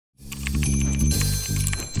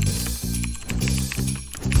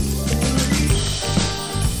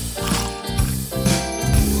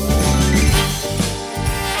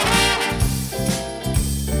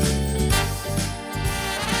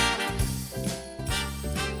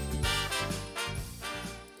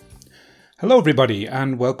Hello everybody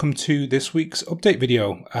and welcome to this week's update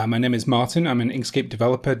video. My name is Martin. I'm an Inkscape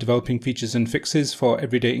developer developing features and fixes for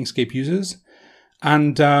everyday Inkscape users.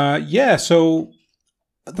 And so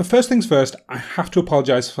the first things first, I have to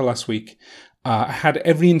apologize for last week. I had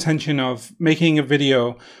every intention of making a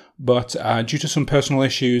video, but due to some personal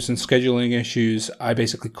issues and scheduling issues, I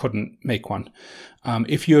basically couldn't make one.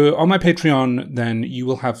 If you're on my Patreon, then you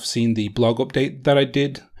will have seen the blog update that I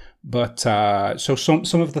did. But so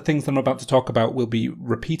some of the things that I'm about to talk about will be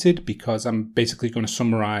repeated because I'm basically going to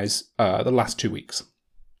summarize the last 2 weeks.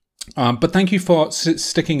 But thank you for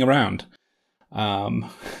sticking around.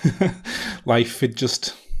 Life, it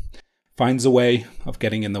just finds a way of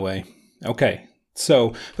getting in the way. Okay,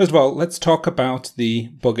 so first of all, let's talk about the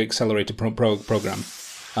Bug Accelerator program.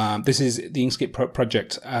 This is the Inkscape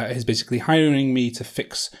project is basically hiring me to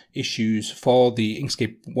fix issues for the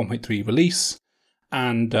Inkscape 1.3 release.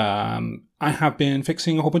 And I have been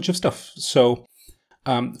fixing a whole bunch of stuff. So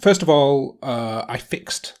first of all, I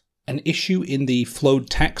fixed an issue in the flowed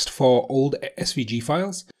text for old SVG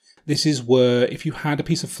files. This is where if you had a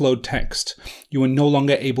piece of flowed text, you were no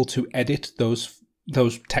longer able to edit those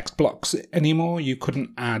text blocks anymore. You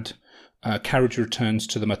couldn't add carriage returns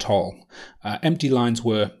to them at all. Empty lines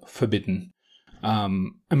were forbidden. I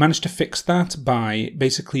managed to fix that by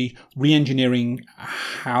basically re-engineering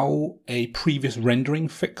how a previous rendering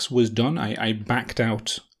fix was done. I backed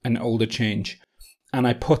out an older change and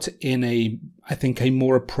I put in I think a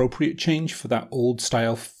more appropriate change for that old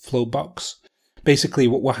style flow box. Basically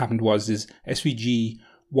what happened was SVG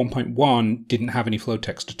 1.1 didn't have any flowed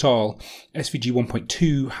text at all. SVG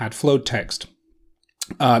 1.2 had flowed text.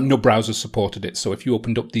 No browser supported it, so if you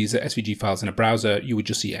opened up these SVG files in a browser, you would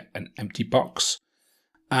just see an empty box.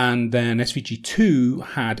 And then SVG 2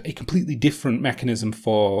 had a completely different mechanism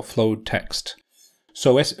for flowed text.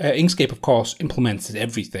 So Inkscape, of course, implements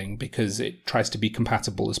everything because it tries to be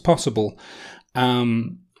compatible as possible.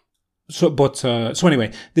 So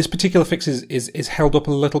anyway, this particular fix is held up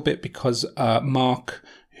a little bit because Mark,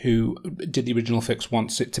 who did the original fix,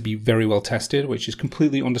 wants it to be very well tested, which is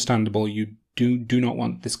completely understandable. You do not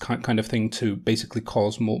want this kind of thing to basically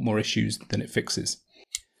cause more issues than it fixes.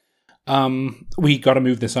 We got to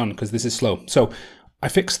move this on because this is slow. So I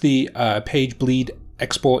fixed the page bleed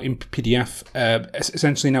export in PDF.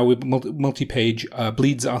 Essentially now with multi-page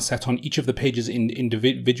bleeds are set on each of the pages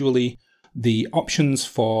individually. The options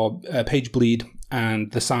for page bleed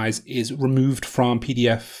and the size is removed from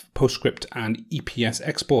PDF, PostScript, and EPS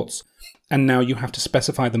exports. And now you have to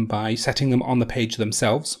specify them by setting them on the page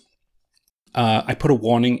themselves. I put a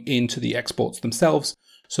warning into the exports themselves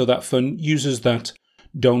so that for users that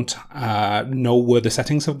don't know where the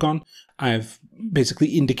settings have gone, I've basically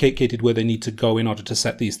indicated where they need to go in order to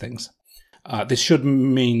set these things. This should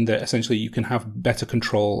mean that essentially you can have better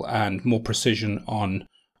control and more precision on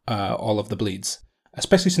all of the bleeds.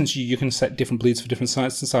 Especially since you can set different bleeds for different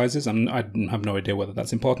sizes. I have no idea whether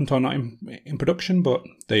that's important or not in production, but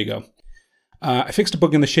there you go. I fixed a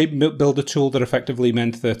bug in the shape builder tool that effectively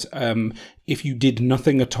meant that if you did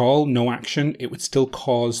nothing at all, no action, it would still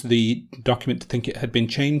cause the document to think it had been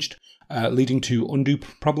changed, leading to undo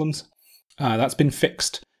problems. That's been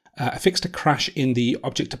fixed. I fixed a crash in the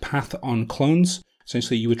object to path on clones.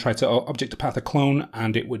 Essentially, you would try to object to path a clone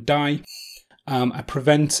and it would die. I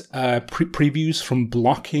prevent previews from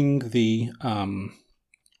blocking the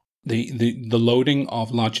loading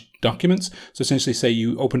of large documents. So essentially, say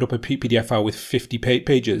you opened up a PDF file with 50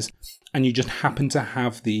 pages and you just happen to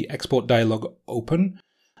have the export dialog open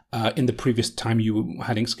in the previous time you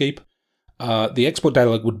had Inkscape. The export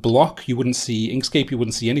dialog would block. You wouldn't see Inkscape. You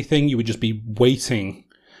wouldn't see anything. You would just be waiting.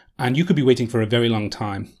 And you could be waiting for a very long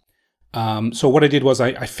time. So what I did was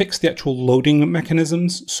I fixed the actual loading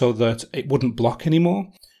mechanisms so that it wouldn't block anymore.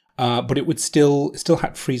 But it would still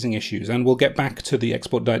have freezing issues, and we'll get back to the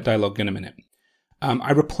export dialog in a minute.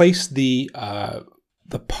 I replaced the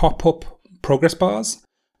pop-up progress bars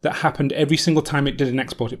that happened every single time it did an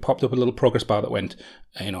export. It popped up a little progress bar that went,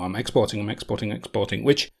 I'm exporting,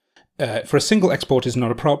 which for a single export is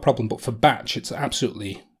not a problem, but for batch it's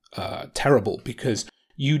absolutely terrible because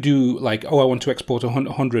you do like, I want to export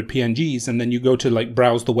 100 PNGs, and then you go to like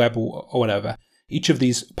browse the web or whatever. Each of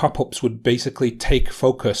these pop-ups would basically take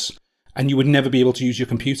focus and you would never be able to use your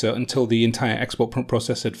computer until the entire export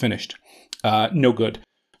process had finished. No good.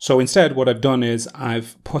 So instead, what I've done is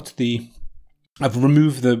I've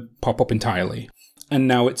removed the pop-up entirely. And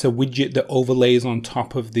now it's a widget that overlays on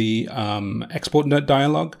top of the export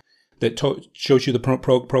dialog that shows you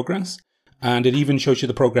the progress. And it even shows you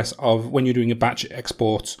the progress of when you're doing a batch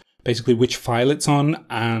export, basically which file it's on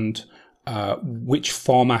and which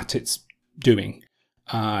format it's doing.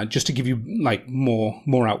 just to give you like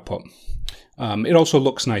more output. It also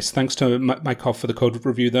looks nice. Thanks to Mykov for the code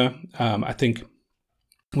review there. I think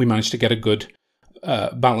we managed to get a good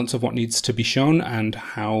balance of what needs to be shown and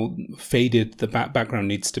how faded the background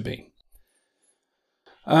needs to be.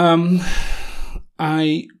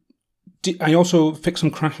 I also fixed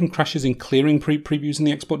some crashes in clearing previews in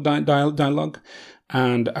the Export Dialog,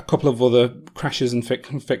 and a couple of other crashes and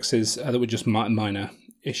fixes that were just minor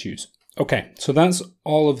issues. Okay, so that's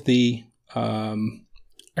all of the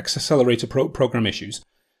Accelerator program issues.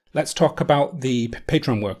 Let's talk about the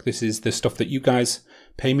Patreon work. This is the stuff that you guys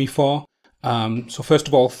pay me for. So first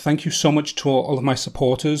of all, thank you so much to all of my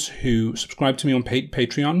supporters who subscribe to me on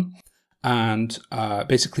Patreon and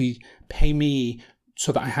basically pay me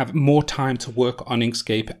so that I have more time to work on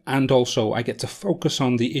Inkscape, and also I get to focus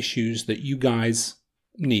on the issues that you guys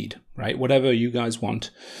need, right? Whatever you guys want.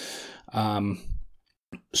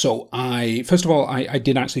 So first of all, I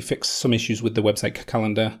did actually fix some issues with the website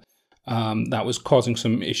calendar. That was causing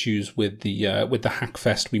some issues with the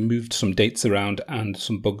hackfest. We moved some dates around and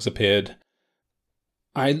some bugs appeared.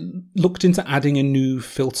 I looked into adding a new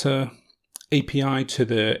filter API to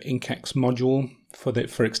the Inkex module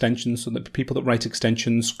for extensions, so that people that write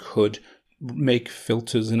extensions could make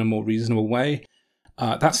filters in a more reasonable way.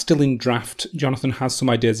 That's still in draft. Jonathan has some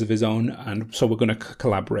ideas of his own, and so we're going to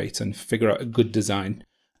collaborate and figure out a good design.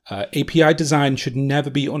 API design should never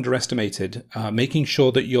be underestimated. Making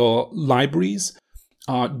sure that your libraries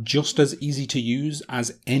are just as easy to use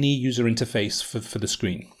as any user interface for the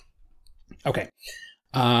screen. Okay.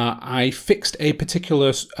 I fixed a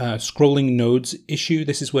particular scrolling nodes issue.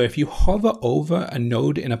 This is where if you hover over a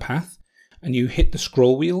node in a path and you hit the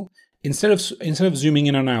scroll wheel, instead of zooming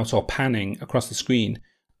in and out or panning across the screen,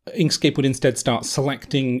 Inkscape would instead start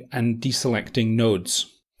selecting and deselecting nodes.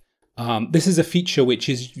 This is a feature which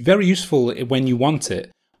is very useful when you want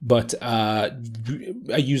it, but a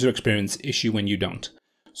user experience issue when you don't.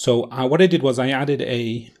 So what I did was I added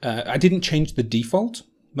I didn't change the default.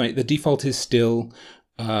 Right, the default is still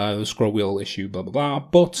the scroll wheel issue, blah, blah, blah,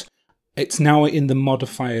 but it's now in the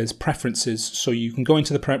modifiers preferences. So you can go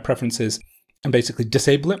into the preferences and basically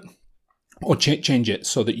disable it or change it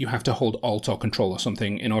so that you have to hold Alt or Control or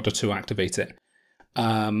something in order to activate it.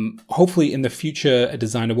 Hopefully in the future, a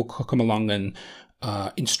designer will come along and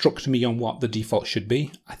instruct me on what the default should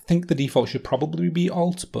be. I think the default should probably be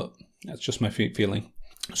Alt, but that's just my feeling.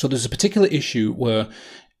 So there's a particular issue where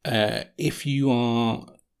if you are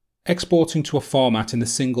exporting to a format in the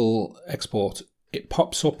single export, it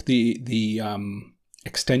pops up the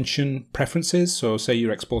extension preferences. So say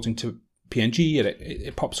you're exporting to PNG,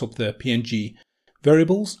 it pops up the PNG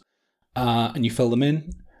variables and you fill them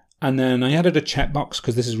in. And then I added a checkbox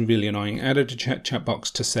because this is really annoying. I added a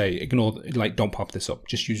checkbox to say, ignore, like, don't pop this up.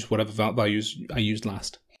 Just use whatever values I used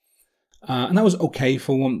last. And that was okay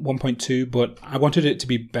for 1.2, but I wanted it to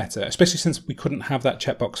be better, especially since we couldn't have that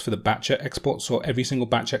checkbox for the batch export. So every single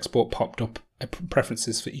batch export popped up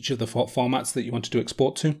preferences for each of the formats that you wanted to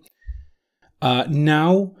export to.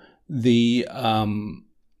 Now there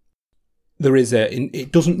is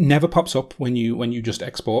it never pops up when you just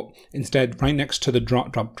export. Instead, right next to the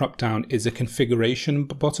drop down is a configuration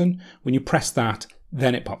button. When you press that,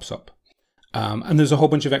 then it pops up. And there's a whole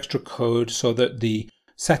bunch of extra code so that the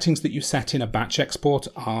settings that you set in a batch export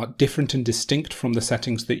are different and distinct from the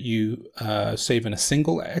settings that you save in a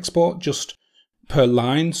single export, just per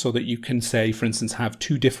line, so that you can say, for instance, have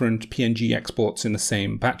two different PNG exports in the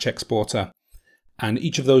same batch exporter. And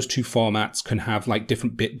each of those two formats can have like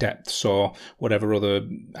different bit depths or whatever other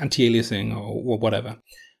anti-aliasing or whatever.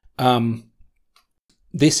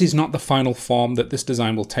 This is not the final form that this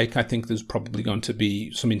design will take. I think there's probably going to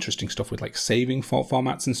be some interesting stuff with like saving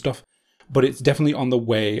formats and stuff, but it's definitely on the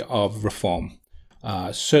way of reform.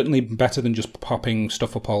 Certainly better than just popping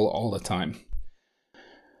stuff up all the time.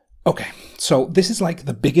 Okay, so this is like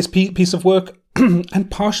the biggest piece of work and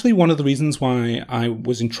partially one of the reasons why I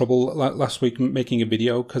was in trouble last week making a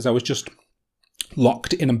video, because I was just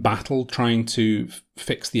locked in a battle trying to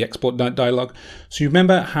fix the export dialog. So you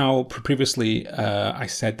remember how previously I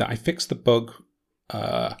said that I fixed the bug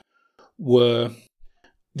where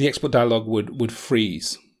the export dialog would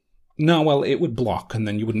freeze. No, well, it would block and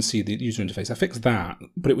then you wouldn't see the user interface. I fixed that,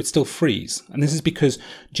 but it would still freeze. And this is because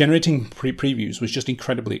generating previews was just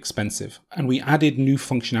incredibly expensive. And we added new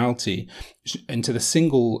functionality into the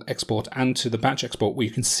single export and to the batch export where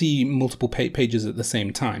you can see multiple pages at the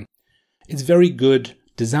same time. It's very good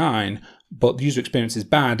design, but the user experience is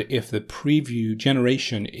bad if the preview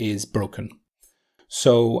generation is broken.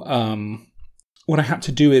 So what I had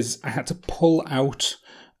to do is I had to pull out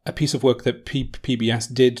a piece of work that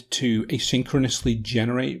PBS did to asynchronously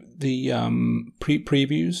generate the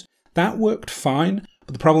previews. That worked fine,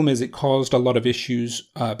 but the problem is it caused a lot of issues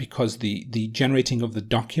because the generating of the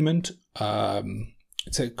document,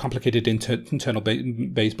 it's a complicated internal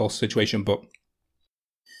baseball situation, but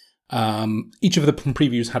each of the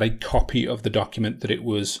previews had a copy of the document that it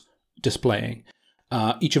was displaying.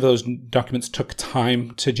 Each of those documents took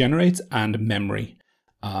time to generate and memory.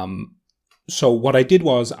 So what I did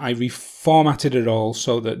was I reformatted it all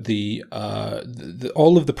so that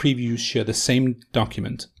all of the previews share the same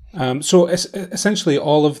document. So essentially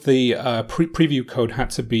all of the preview code had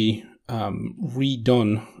to be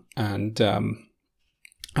redone, and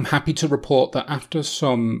I'm happy to report that after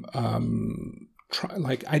some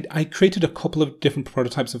I created a couple of different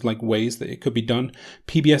prototypes of like ways that it could be done.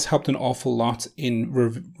 PBS helped an awful lot in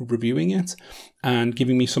reviewing it and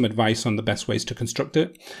giving me some advice on the best ways to construct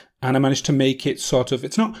it. And I managed to make it sort of,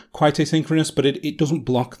 it's not quite asynchronous, but it doesn't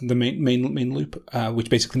block the main loop, which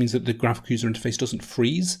basically means that the graphic user interface doesn't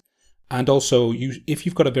freeze. And also, if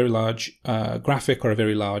you've got a very large graphic or a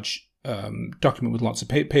very large document with lots of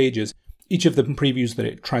pages, each of the previews that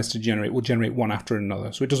it tries to generate will generate one after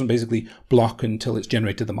another. So it doesn't basically block until it's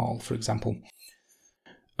generated them all, for example.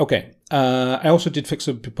 Okay, I also did fix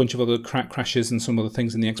a bunch of other crashes and some other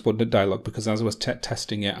things in the export dialog, because as I was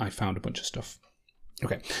testing it, I found a bunch of stuff.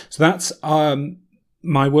 Okay, so that's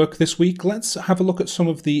my work this week. Let's have a look at some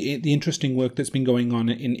of the interesting work that's been going on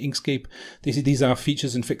in Inkscape. These are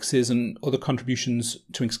features and fixes and other contributions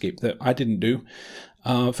to Inkscape that I didn't do.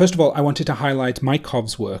 First of all, I wanted to highlight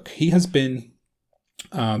Mykov's work. He has been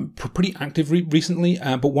pretty active recently,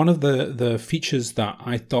 but one of the features that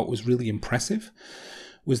I thought was really impressive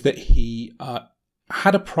was that he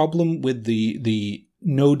had a problem with the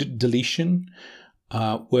node deletion,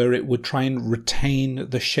 where it would try and retain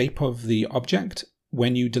the shape of the object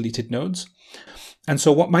when you deleted nodes. And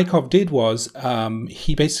so what Mykov did was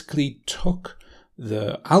he basically took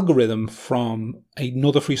the algorithm from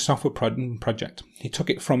another free software project. He took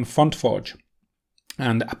it from FontForge.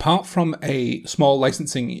 And apart from a small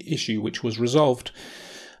licensing issue, which was resolved,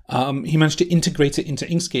 he managed to integrate it into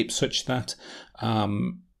Inkscape such that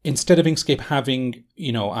instead of Inkscape having,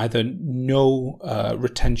 either no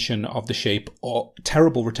retention of the shape or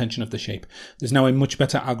terrible retention of the shape, there's now a much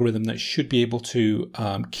better algorithm that should be able to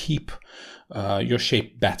keep your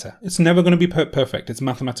shape better. It's never going to be perfect. It's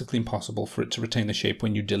mathematically impossible for it to retain the shape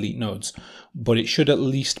when you delete nodes, but it should at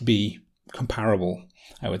least be comparable,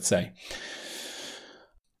 I would say.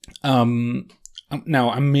 Now,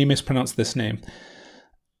 I may mispronounce this name.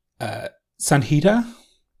 Sanhita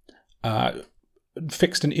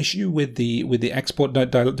fixed an issue with the export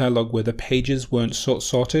dialog where the pages weren't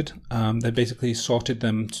sorted. They basically sorted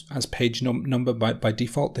them as page number by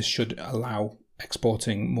default. This should allow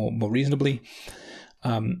exporting more reasonably.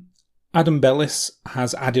 Adam Bellis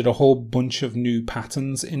has added a whole bunch of new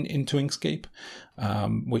patterns into Inkscape,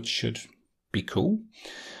 which should be cool.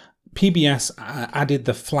 PBS added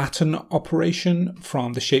the flattern operation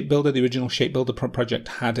from the shape builder. The original shape builder project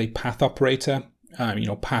had a path operator,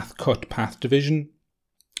 path cut, path division.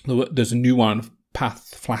 There's a new one,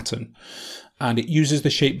 path flatten, and it uses the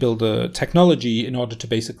shape builder technology in order to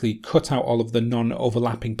basically cut out all of the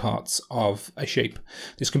non-overlapping parts of a shape.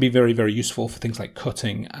 This can be very, very useful for things like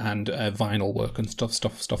cutting and vinyl work and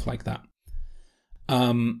stuff like that.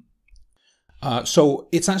 So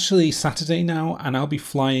it's actually Saturday now, and I'll be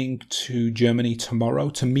flying to Germany tomorrow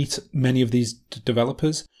to meet many of these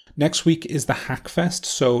developers. Next week is the Hackfest,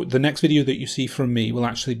 so the next video that you see from me will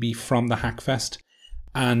actually be from the Hackfest,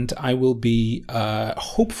 and I will be,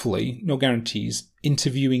 hopefully, no guarantees,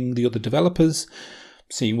 interviewing the other developers,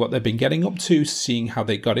 seeing what they've been getting up to, seeing how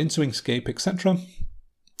they got into Inkscape, etc.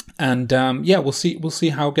 And we'll see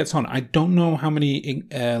how it gets on. I don't know how many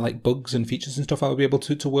bugs and features and stuff I'll be able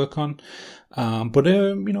to work on, but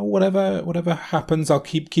whatever happens, I'll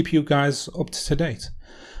keep you guys up to date.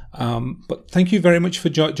 But thank you very much for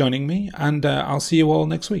joining me, and I'll see you all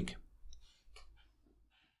next week.